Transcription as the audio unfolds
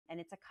And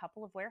it's a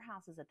couple of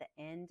warehouses at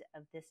the end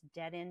of this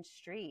dead-end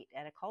street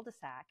at a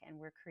cul-de-sac, and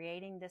we're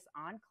creating this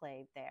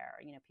enclave there.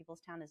 You know,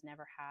 Peoplestown has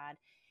never had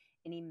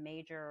any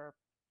major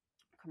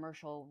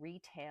commercial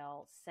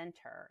retail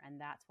center, and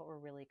that's what we're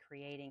really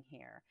creating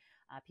here.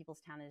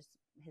 Peoplestown has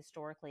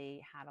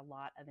historically had a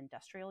lot of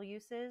industrial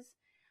uses,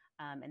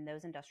 and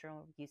those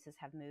industrial uses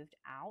have moved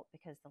out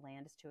because the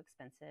land is too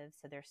expensive.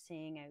 So they're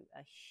seeing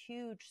a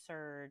huge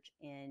surge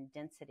in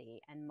density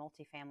and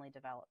multifamily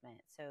development.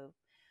 So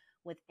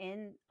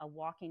within a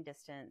walking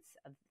distance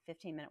of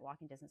 15-minute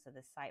walking distance of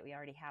this site, we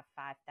already have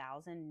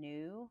 5,000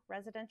 new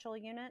residential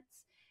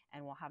units,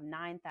 and we'll have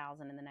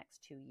 9,000 in the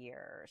next 2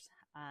 years.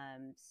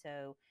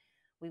 So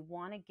we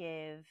want to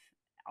give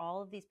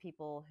all of these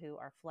people who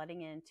are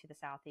flooding into the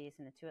Southeast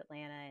and into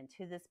Atlanta and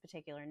to this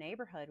particular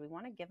neighborhood, we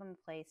want to give them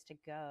a place to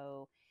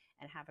go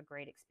and have a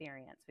great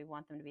experience. We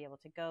want them to be able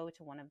to go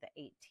to one of the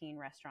 18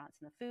 restaurants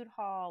in the food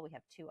hall. We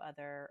have 2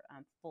 other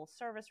full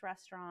service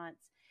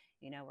restaurants.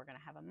 You know, we're going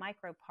to have a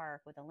micro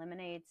park with a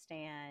lemonade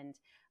stand.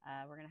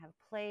 We're going to have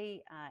a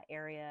play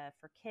area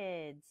for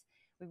kids.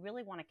 We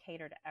really want to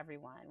cater to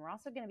everyone. We're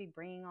also going to be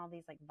bringing all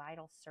these like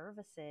vital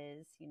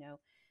services, you know,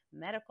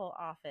 medical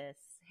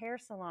office, hair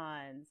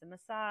salons, a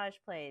massage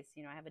place.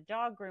 You know, I have a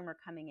dog groomer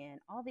coming in,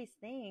 all these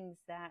things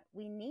that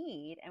we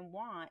need and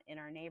want in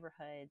our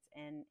neighborhoods.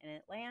 And in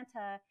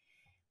Atlanta,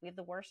 we have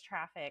the worst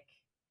traffic.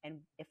 And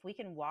if we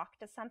can walk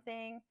to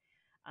something,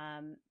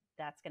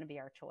 that's going to be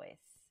our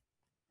choice.